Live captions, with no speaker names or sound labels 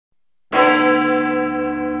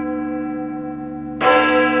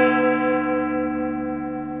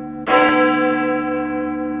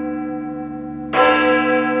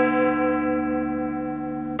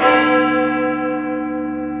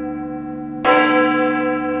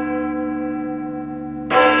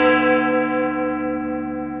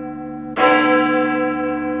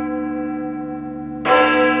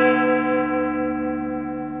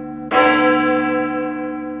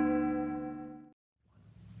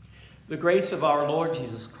The grace of our Lord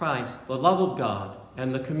Jesus Christ, the love of God,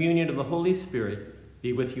 and the communion of the Holy Spirit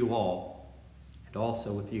be with you all, and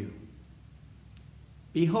also with you.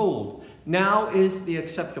 Behold, now is the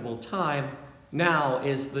acceptable time, now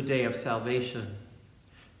is the day of salvation.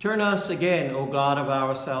 Turn us again, O God of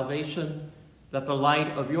our salvation, that the light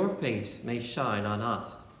of your face may shine on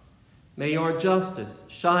us. May your justice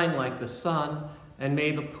shine like the sun, and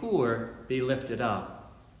may the poor be lifted up.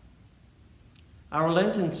 Our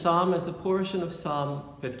Lenten psalm is a portion of Psalm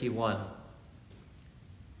 51.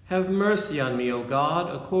 Have mercy on me, O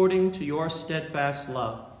God, according to your steadfast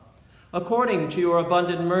love. According to your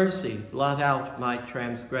abundant mercy, blot out my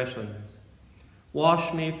transgressions.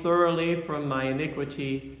 Wash me thoroughly from my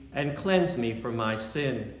iniquity and cleanse me from my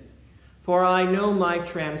sin. For I know my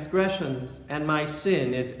transgressions, and my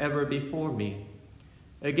sin is ever before me.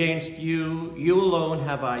 Against you, you alone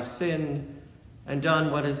have I sinned, and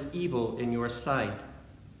done what is evil in your sight,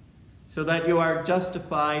 so that you are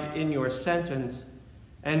justified in your sentence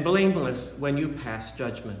and blameless when you pass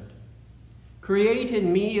judgment. Create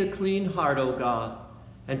in me a clean heart, O God,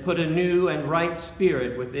 and put a new and right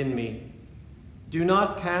spirit within me. Do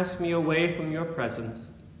not cast me away from your presence,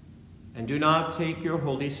 and do not take your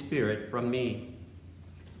Holy Spirit from me.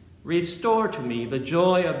 Restore to me the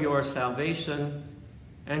joy of your salvation,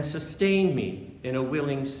 and sustain me in a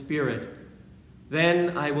willing spirit.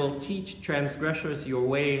 Then I will teach transgressors your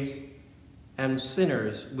ways, and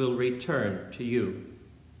sinners will return to you.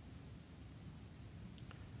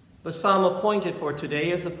 The psalm appointed for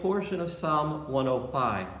today is a portion of Psalm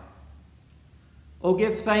 105. O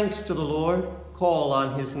give thanks to the Lord, call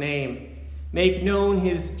on his name, make known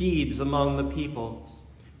his deeds among the peoples.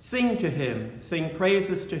 Sing to him, sing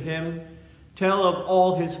praises to him, tell of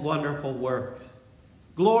all his wonderful works.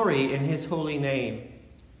 Glory in his holy name.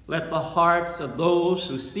 Let the hearts of those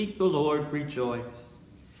who seek the Lord rejoice.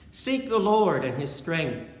 Seek the Lord and his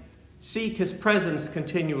strength. Seek his presence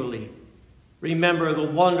continually. Remember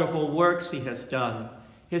the wonderful works he has done,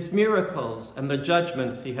 his miracles and the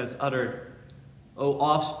judgments he has uttered. O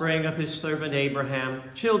offspring of his servant Abraham,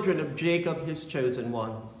 children of Jacob, his chosen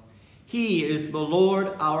ones. He is the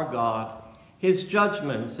Lord our God, his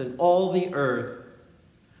judgments in all the earth.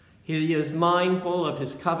 He is mindful of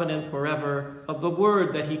his covenant forever, of the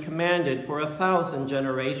word that he commanded for 1,000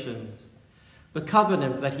 generations, the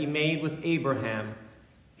covenant that he made with Abraham,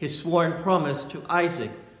 his sworn promise to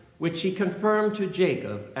Isaac, which he confirmed to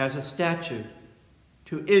Jacob as a statute,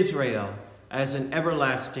 to Israel as an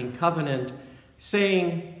everlasting covenant,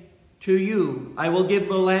 saying, to you I will give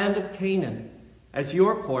the land of Canaan as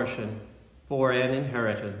your portion for an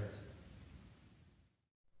inheritance.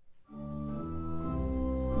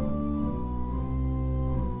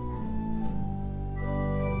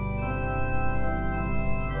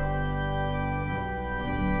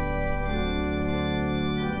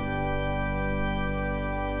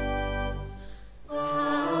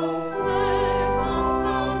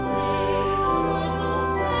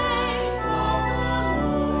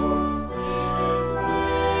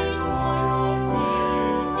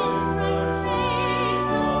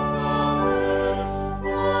 Jesus.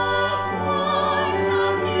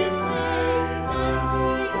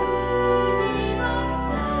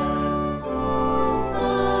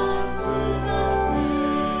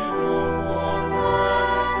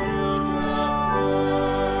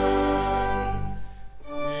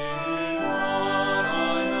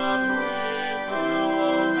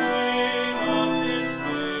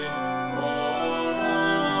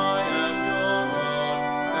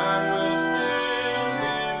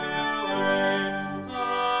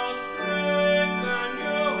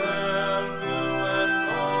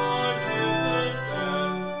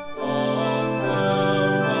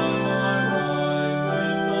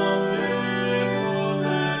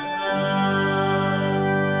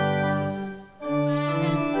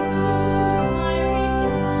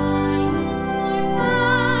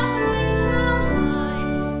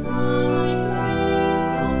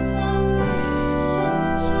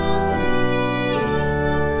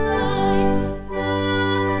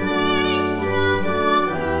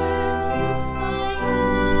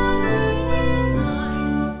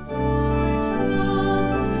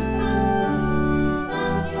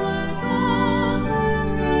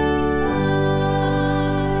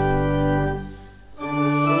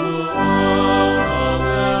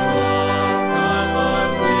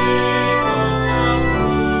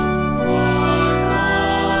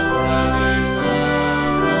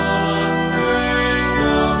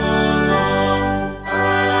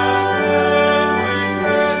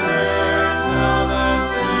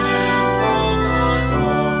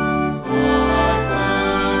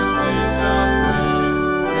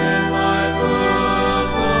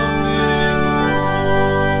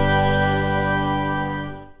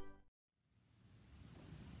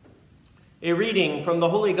 reading from the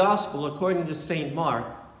Holy Gospel according to St. Mark,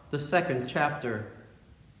 the 2nd chapter.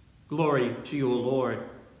 Glory to you, O Lord.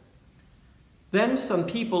 Then some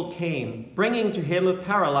people came, bringing to him a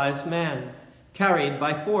paralyzed man, carried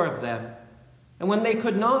by 4 of them. And when they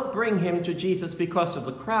could not bring him to Jesus because of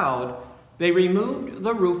the crowd, they removed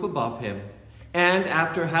the roof above him, and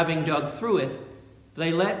after having dug through it,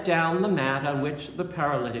 they let down the mat on which the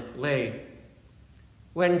paralytic lay.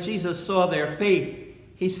 When Jesus saw their faith,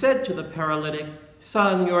 he said to the paralytic,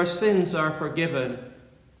 "Son, your sins are forgiven."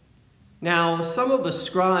 Now some of the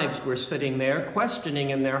scribes were sitting there,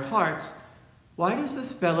 questioning in their hearts, "Why does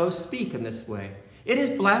this fellow speak in this way? It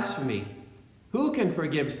is blasphemy. Who can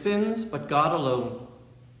forgive sins but God alone?"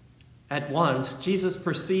 At once Jesus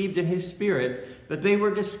perceived in his spirit that they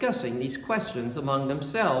were discussing these questions among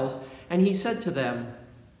themselves, and he said to them,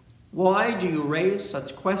 "Why do you raise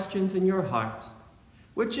such questions in your hearts?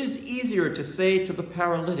 Which is easier to say to the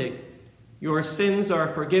paralytic, 'Your sins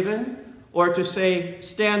are forgiven,' or to say,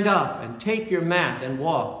 'Stand up and take your mat and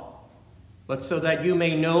walk'? But so that you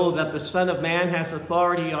may know that the Son of Man has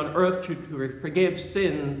authority on earth to forgive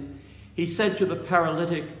sins, he said to the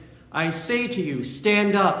paralytic, 'I say to you,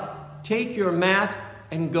 stand up, take your mat,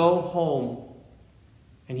 and go home.'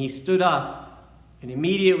 And he stood up and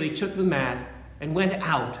immediately took the mat and went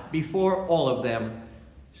out before all of them,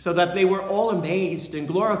 so that they were all amazed and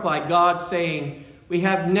glorified God, saying, 'We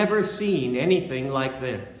have never seen anything like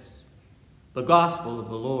this.'" The Gospel of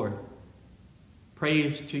the Lord.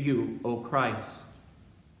 Praise to you, O Christ.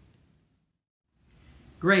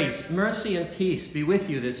 Grace, mercy, and peace be with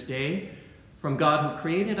you this day, from God who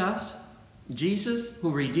created us, Jesus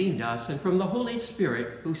who redeemed us, and from the Holy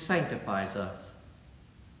Spirit who sanctifies us.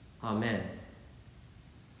 Amen.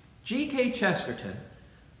 G.K. Chesterton,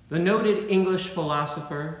 the noted English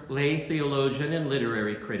philosopher, lay theologian, and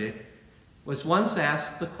literary critic, was once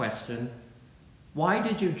asked the question, "Why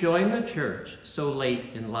did you join the church so late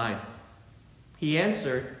in life?" He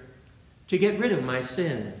answered, "To get rid of my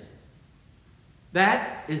sins."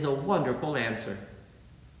 That is a wonderful answer.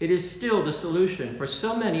 It is still the solution for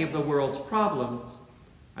so many of the world's problems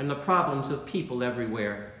and the problems of people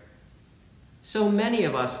everywhere. So many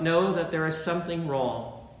of us know that there is something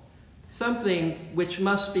wrong, something which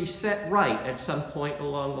must be set right at some point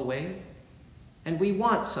along the way, and we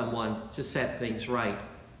want someone to set things right.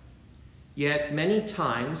 Yet many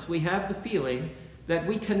times we have the feeling that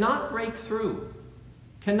we cannot break through,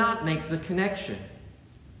 cannot make the connection,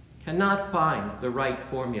 cannot find the right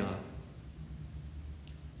formula.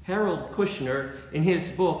 Harold Kushner, in his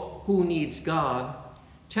book, Who Needs God?,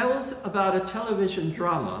 tells about a television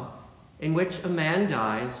drama in which a man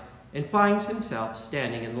dies and finds himself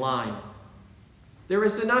standing in line. There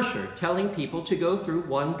is an usher telling people to go through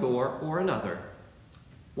one door or another.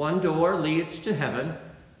 One door leads to heaven,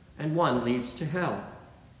 and one leads to hell.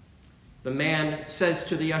 The man says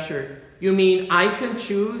to the usher, "You mean I can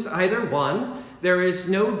choose either one? There is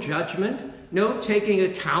no judgment, no taking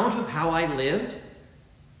account of how I lived?"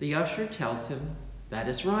 The usher tells him that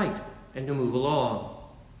is right, and to move along.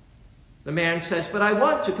 The man says, "But I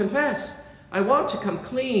want to confess. I want to come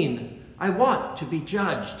clean. I want to be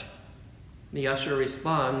judged." The usher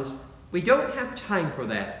responds, "We don't have time for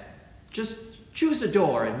that. Just choose a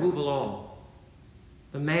door and move along."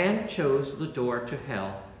 The man chose the door to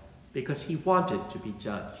hell because he wanted to be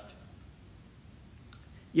judged.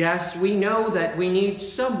 Yes, we know that we need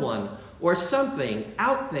someone or something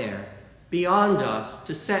out there beyond us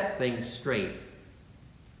to set things straight.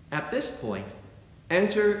 At this point,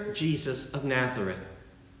 enter Jesus of Nazareth.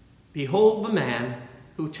 Behold the man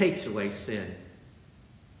who takes away sin.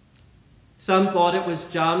 Some thought it was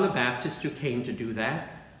John the Baptist who came to do that,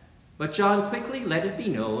 but John quickly let it be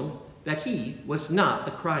known that he was not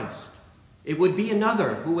the Christ. It would be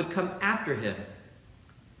another who would come after him.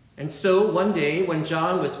 And so one day when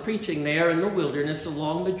John was preaching there in the wilderness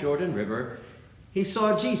along the Jordan River, he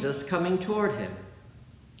saw Jesus coming toward him.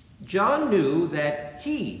 John knew that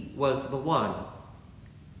he was the one.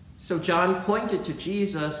 So John pointed to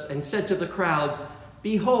Jesus and said to the crowds,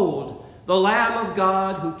 "Behold, the Lamb of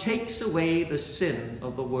God who takes away the sin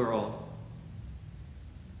of the world."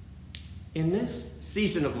 In this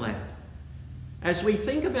season of Lent, as we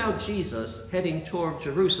think about Jesus heading toward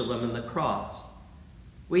Jerusalem and the cross,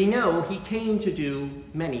 we know he came to do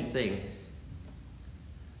many things.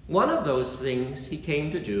 One of those things he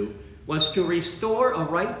came to do was to restore a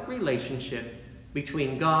right relationship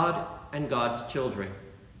between God and God's children.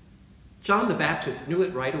 John the Baptist knew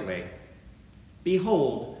it right away.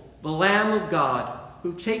 Behold, the Lamb of God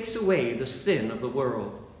who takes away the sin of the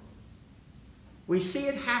world. We see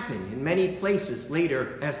it happen in many places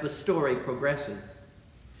later as the story progresses.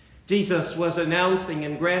 Jesus was announcing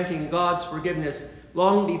and granting God's forgiveness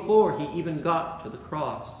long before he even got to the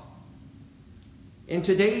cross. In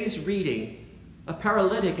today's reading, a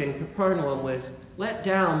paralytic in Capernaum was let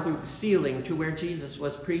down through the ceiling to where Jesus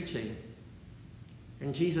was preaching.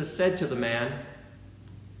 And Jesus said to the man,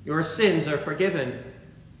 "Your sins are forgiven,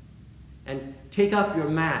 and take up your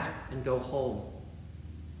mat and go home."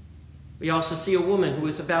 We also see a woman who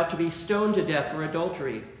was about to be stoned to death for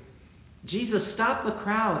adultery. Jesus stopped the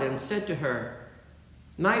crowd and said to her,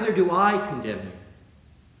 "Neither do I condemn you.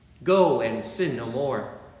 Go and sin no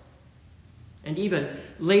more." And even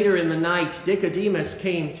later in the night, Nicodemus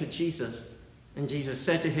came to Jesus, and Jesus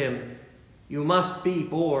said to him, "You must be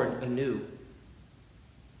born anew."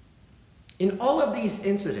 In all of these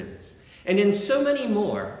incidents, and in so many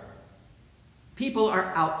more, people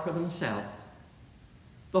are out for themselves.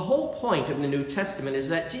 The whole point of the New Testament is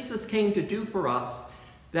that Jesus came to do for us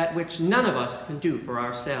that which none of us can do for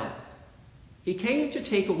ourselves. He came to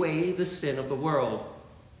take away the sin of the world.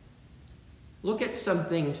 Look at some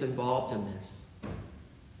things involved in this.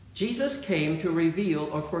 Jesus came to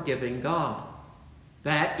reveal a forgiving God.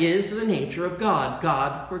 That is the nature of God.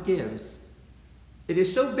 God forgives. It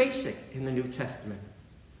is so basic in the New Testament.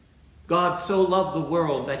 God so loved the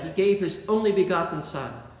world that he gave his only begotten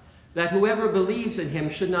Son, that whoever believes in him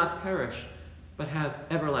should not perish, but have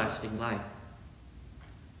everlasting life.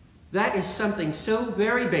 That is something so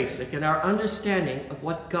very basic in our understanding of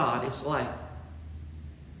what God is like.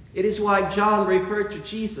 It is why John referred to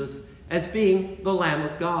Jesus as being the Lamb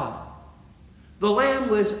of God. The Lamb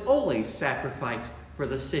was always sacrificed for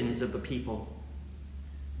the sins of the people.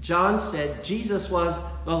 John said Jesus was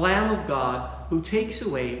the Lamb of God who takes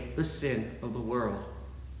away the sin of the world.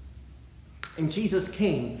 And Jesus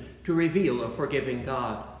came to reveal a forgiving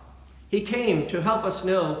God. He came to help us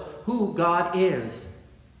know who God is,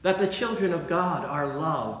 that the children of God are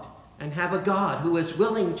loved and have a God who is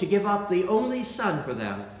willing to give up the only Son for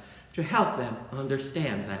them to help them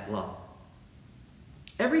understand that love.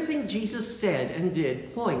 Everything Jesus said and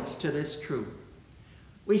did points to this truth.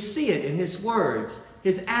 We see it in his words,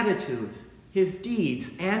 his attitudes, his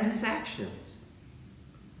deeds, and his actions.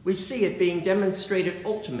 We see it being demonstrated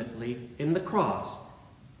ultimately in the cross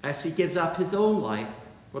as he gives up his own life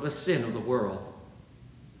for the sin of the world.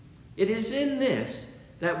 It is in this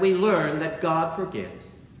that we learn that God forgives,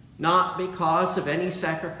 not because of any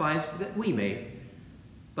sacrifice that we make,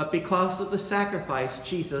 but because of the sacrifice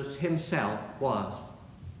Jesus himself was.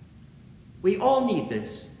 We all need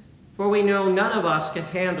this, for we know none of us can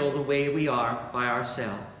handle the way we are by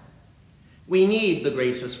ourselves. We need the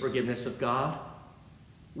gracious forgiveness of God.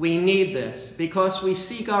 We need this because we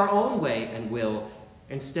seek our own way and will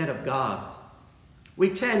instead of God's. We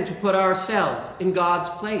tend to put ourselves in God's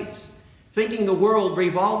place, thinking the world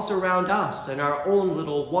revolves around us and our own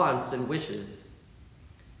little wants and wishes.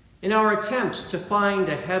 In our attempts to find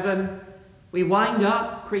a heaven, we wind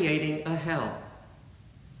up creating a hell.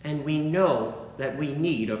 And we know that we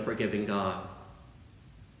need a forgiving God.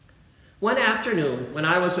 One afternoon, when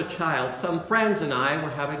I was a child, some friends and I were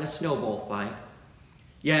having a snowball fight.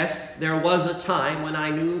 Yes, there was a time when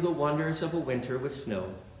I knew the wonders of a winter with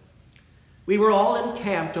snow. We were all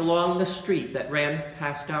encamped along the street that ran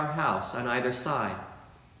past our house on either side.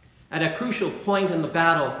 At a crucial point in the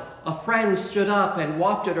battle, a friend stood up and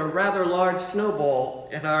wafted a rather large snowball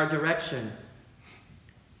in our direction.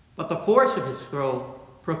 But the force of his throw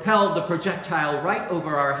propelled the projectile right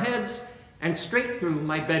over our heads and straight through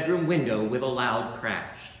my bedroom window with a loud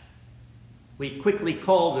crash. We quickly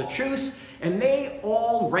called a truce, and they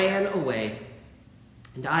all ran away.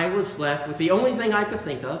 And I was left with the only thing I could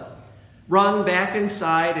think of, run back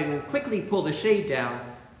inside and quickly pull the shade down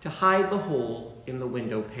to hide the hole in the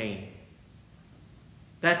window pane.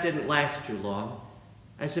 That didn't last too long,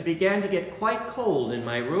 as it began to get quite cold in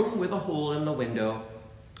my room with a hole in the window,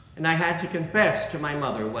 and I had to confess to my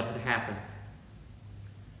mother what had happened.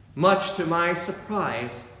 Much to my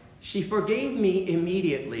surprise, she forgave me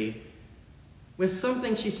immediately with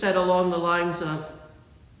something she said along the lines of,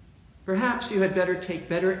 "Perhaps you had better take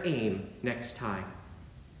better aim next time."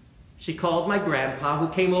 She called my grandpa, who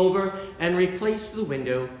came over and replaced the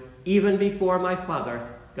window even before my father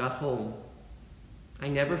got home. I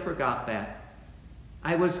never forgot that.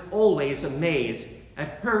 I was always amazed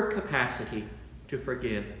at her capacity to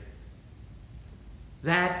forgive.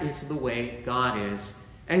 That is the way God is,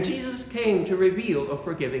 and Jesus came to reveal a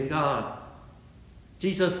forgiving God.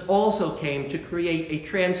 Jesus also came to create a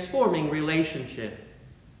transforming relationship.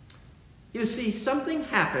 You see, something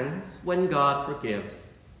happens when God forgives.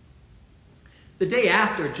 The day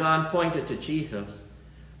after John pointed to Jesus,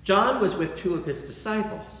 John was with two of his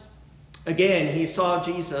disciples. Again, he saw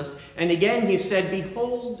Jesus, and again he said,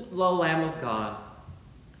 "Behold the Lamb of God."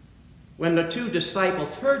 When the 2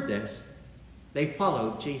 disciples heard this, they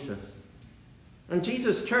followed Jesus. And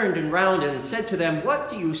Jesus turned and round and said to them,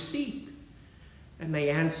 "What do you seek?" And they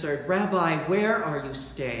answered, "Rabbi, where are you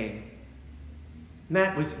staying?" And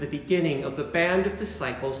that was the beginning of the band of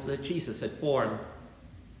disciples that Jesus had formed.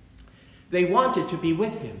 They wanted to be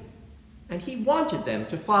with him, and he wanted them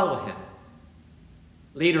to follow him.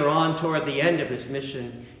 Later on, toward the end of his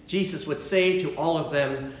mission, Jesus would say to all of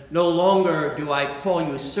them, "No longer do I call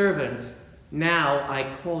you servants, now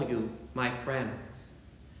I call you my friends."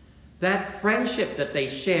 That friendship that they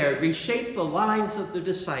shared reshaped the lives of the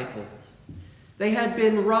disciples. They had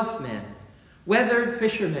been rough men, weathered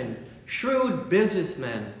fishermen, shrewd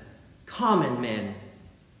businessmen, common men,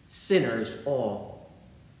 sinners all.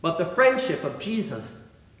 But the friendship of Jesus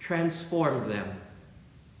transformed them.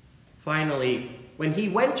 Finally, when he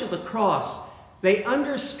went to the cross, they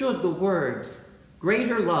understood the words,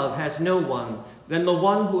 "Greater love has no one than the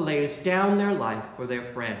one who lays down their life for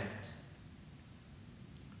their friends."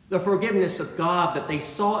 The forgiveness of God that they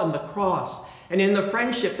saw on the cross and in the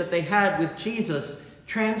friendship that they had with Jesus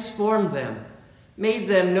transformed them, made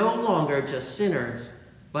them no longer just sinners,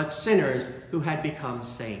 but sinners who had become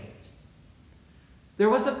saints. There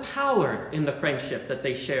was a power in the friendship that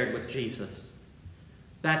they shared with Jesus.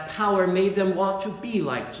 That power made them want to be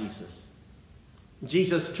like Jesus.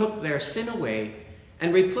 Jesus took their sin away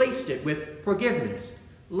and replaced it with forgiveness,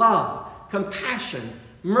 love, compassion,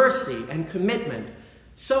 mercy, and commitment,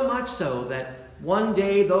 so much so that one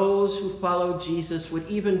day those who followed Jesus would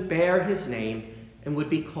even bear his name and would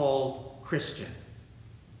be called Christian.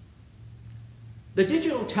 The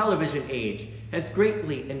digital television age has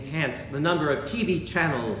greatly enhanced the number of TV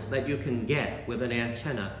channels that you can get with an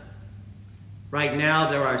antenna. Right now,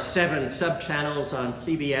 there are 7 sub-channels on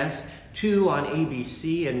CBS, 2 on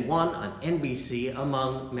ABC, and 1 on NBC,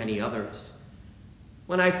 among many others.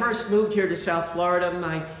 When I first moved here to South Florida,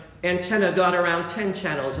 my antenna got around 10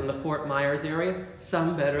 channels in the Fort Myers area,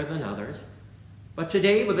 some better than others. But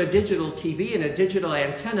today, with a digital TV and a digital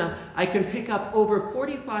antenna, I can pick up over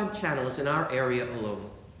 45 channels in our area alone.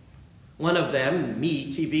 One of them,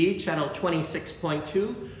 Me TV, channel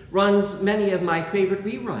 26.2, runs many of my favorite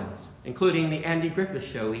reruns, including the Andy Griffith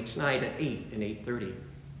Show each night at 8 and 8:30.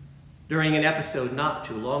 During an episode not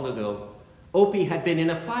too long ago, Opie had been in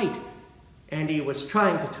a fight. Andy was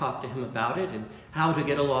trying to talk to him about it and how to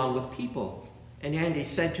get along with people. And Andy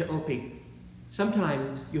said to Opie,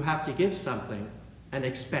 "Sometimes you have to give something and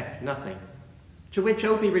expect nothing." To which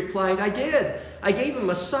Opie replied, "I did. I gave him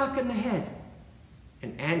a sock in the head."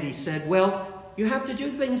 And Andy said, "Well, you have to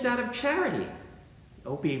do things out of charity."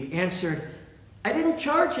 Opie answered, "I didn't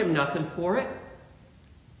charge him nothing for it."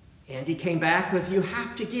 Andy came back with, "You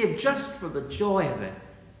have to give just for the joy of it."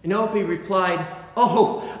 And Opie replied,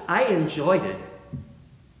 "Oh, I enjoyed it."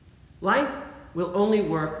 Life will only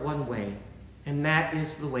work one way, and that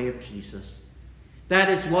is the way of Jesus. That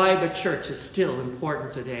is why the church is still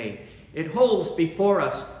important today. It holds before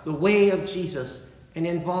us the way of Jesus and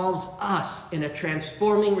involves us in a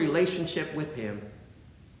transforming relationship with him.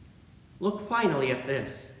 Look finally at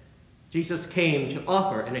this. Jesus came to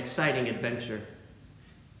offer an exciting adventure.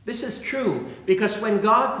 This is true because when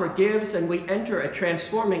God forgives and we enter a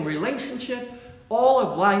transforming relationship, all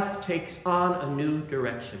of life takes on a new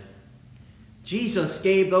direction. Jesus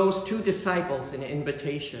gave those 2 disciples an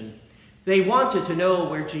invitation. They wanted to know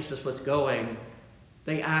where Jesus was going.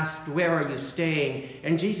 They asked, "Where are you staying?"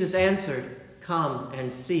 And Jesus answered, "Come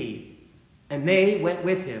and see." And they went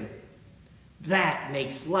with him. That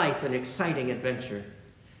makes life an exciting adventure.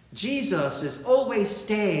 Jesus is always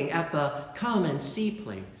staying at the come and see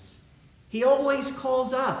place. He always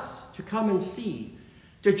calls us to come and see,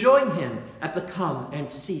 to join him at the come and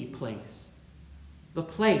see place. The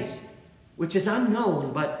place which is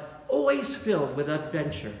unknown but always filled with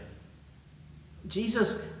adventure.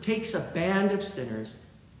 Jesus takes a band of sinners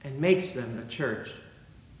and makes them the church.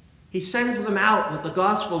 He sends them out with the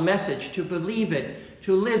gospel message to believe it,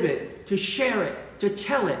 to live it, to share it, to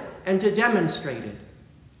tell it, and to demonstrate it.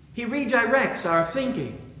 He redirects our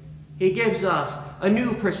thinking. He gives us a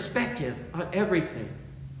new perspective on everything.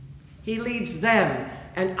 He leads them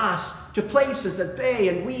and us to places that they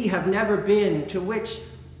and we have never been, to which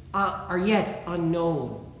are yet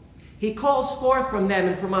unknown. He calls forth from them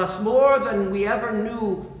and from us more than we ever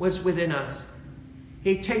knew was within us.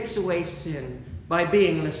 He takes away sin by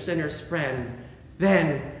being the sinner's friend.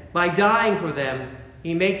 Then, by dying for them,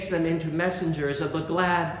 he makes them into messengers of the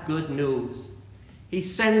glad good news. He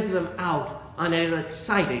sends them out on an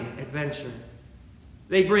exciting adventure.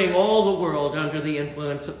 They bring all the world under the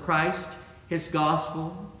influence of Christ. his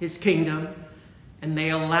gospel, his kingdom, and they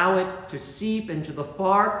allow it to seep into the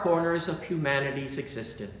far corners of humanity's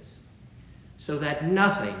existence so that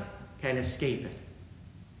nothing can escape it.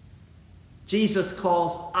 Jesus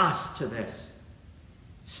calls us to this.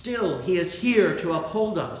 Still, he is here to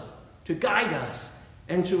uphold us, to guide us,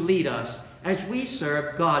 and to lead us as we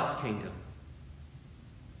serve God's kingdom.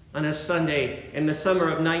 On a Sunday in the summer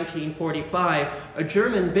of 1945, a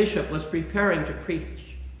German bishop was preparing to preach.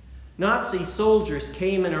 Nazi soldiers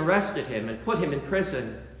came and arrested him and put him in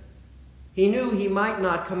prison. He knew he might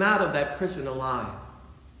not come out of that prison alive.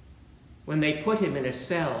 When they put him in a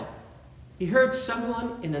cell, he heard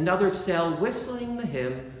someone in another cell whistling the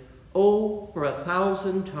hymn, "Oh, for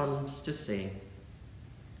 1,000 tongues to sing."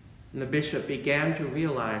 And the bishop began to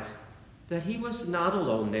realize that he was not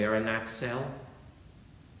alone there in that cell.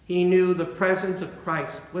 He knew the presence of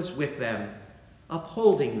Christ was with them,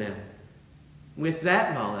 upholding them. With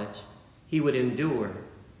that knowledge, he would endure.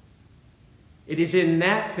 It is in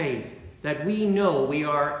that faith that we know we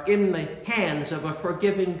are in the hands of a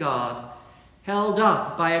forgiving God, held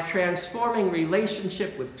up by a transforming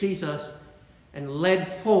relationship with Jesus, and led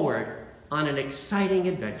forward on an exciting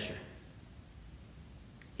adventure.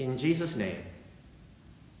 In Jesus' name,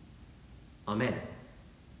 amen.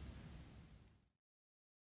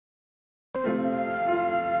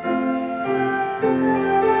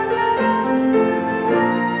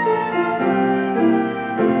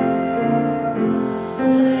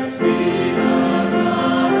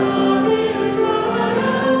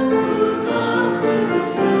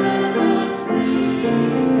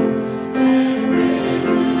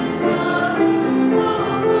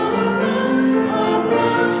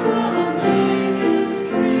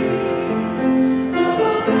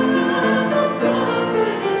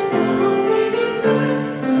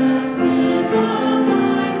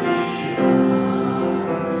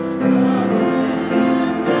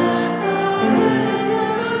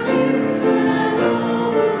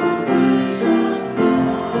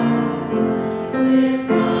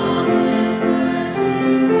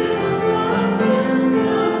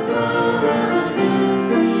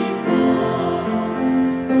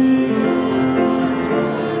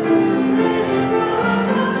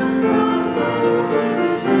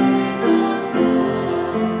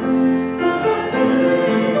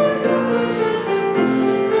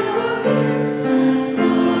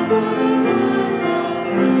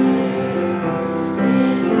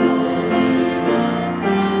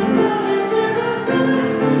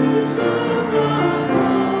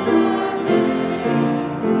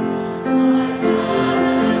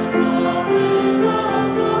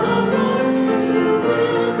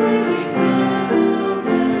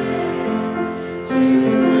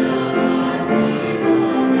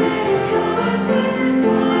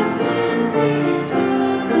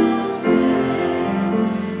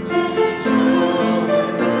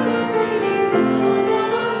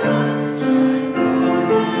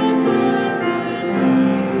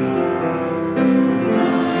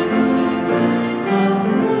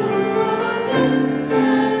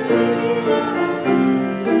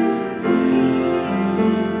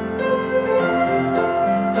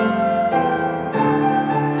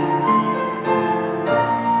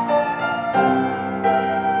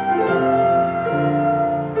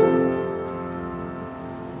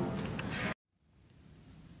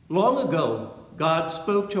 Long ago, God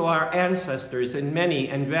spoke to our ancestors in many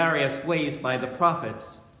and various ways by the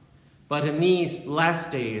prophets, but in these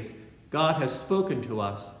last days, God has spoken to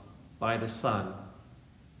us by the Son.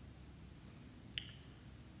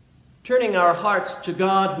 Turning our hearts to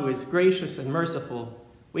God, who is gracious and merciful,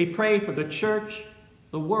 we pray for the church,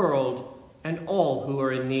 the world, and all who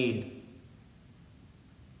are in need.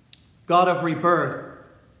 God of rebirth,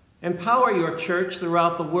 empower your church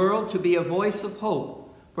throughout the world to be a voice of hope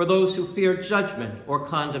for those who fear judgment or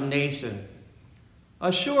condemnation.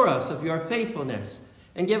 Assure us of your faithfulness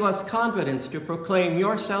and give us confidence to proclaim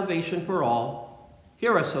your salvation for all.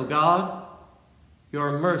 Hear us, O God.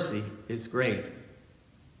 Your mercy is great.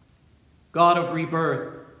 God of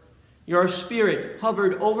rebirth, your Spirit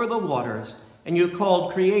hovered over the waters, and you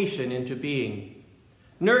called creation into being.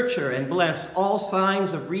 Nurture and bless all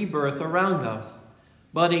signs of rebirth around us,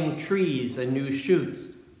 budding trees and new shoots,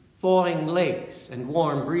 falling lakes and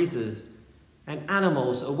warm breezes, and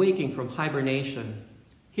animals awaking from hibernation.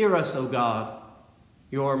 Hear us, O God.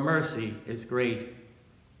 Your mercy is great.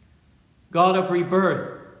 God of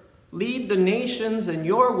rebirth, lead the nations in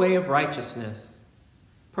your way of righteousness.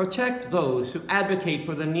 Protect those who advocate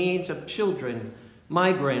for the needs of children,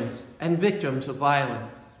 migrants, and victims of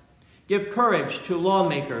violence. Give courage to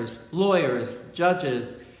lawmakers, lawyers,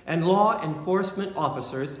 judges, and law enforcement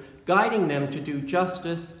officers guiding them to do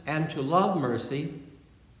justice and to love mercy.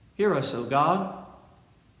 Hear us, O God.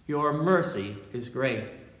 Your mercy is great.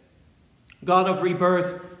 God of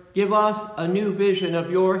rebirth, give us a new vision of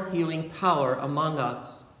your healing power among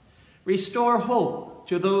us. Restore hope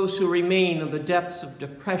to those who remain in the depths of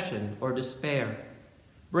depression or despair.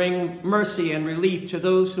 Bring mercy and relief to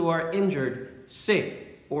those who are injured,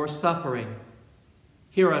 sick, or suffering.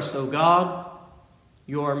 Hear us, O God.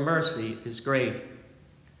 Your mercy is great.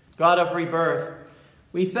 God of rebirth,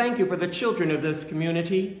 we thank you for the children of this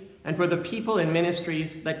community and for the people and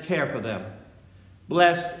ministries that care for them.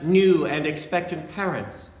 Bless new and expectant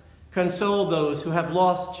parents. Console those who have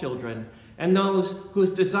lost children and those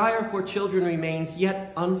whose desire for children remains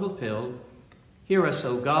yet unfulfilled. Hear us,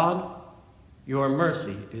 O God. Your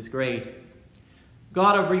mercy is great.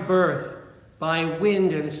 God of rebirth, by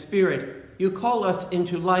wind and spirit, you call us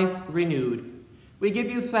into life renewed. We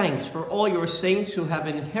give you thanks for all your saints who have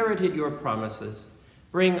inherited your promises.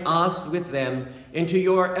 Bring us with them into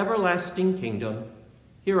your everlasting kingdom.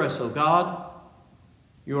 Hear us, O God.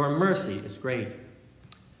 Your mercy is great.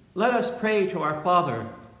 Let us pray to our Father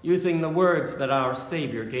using the words that our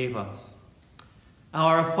Savior gave us.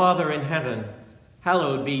 Our Father in heaven,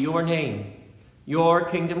 hallowed be your name. Your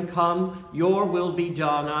kingdom come, your will be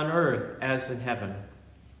done on earth as in heaven.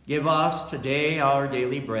 Give us today our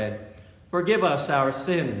daily bread. Forgive us our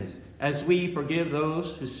sins as we forgive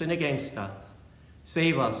those who sin against us.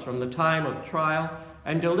 Save us from the time of trial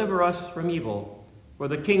and deliver us from evil. For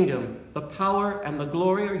the kingdom, the power, and the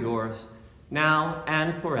glory are yours, now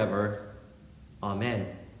and forever. Amen.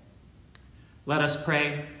 Let us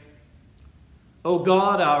pray. O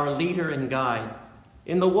God, our leader and guide,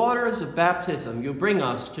 in the waters of baptism you bring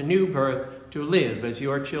us to new birth to live as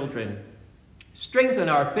your children. Strengthen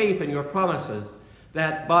our faith in your promises,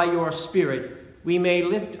 that by your Spirit we may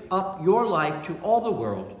lift up your light to all the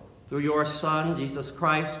world, through your Son, Jesus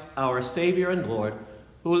Christ, our Savior and Lord,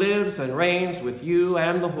 who lives and reigns with you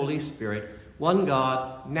and the Holy Spirit, one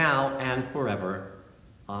God, now and forever.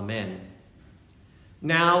 Amen.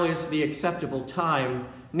 Now is the acceptable time.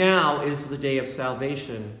 Now is the day of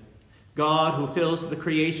salvation. God, who fills the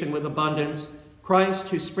creation with abundance, Christ,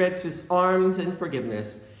 who spreads his arms in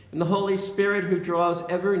forgiveness, and the Holy Spirit, who draws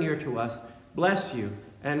ever near to us, bless you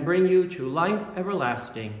and bring you to life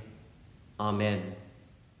everlasting. Amen.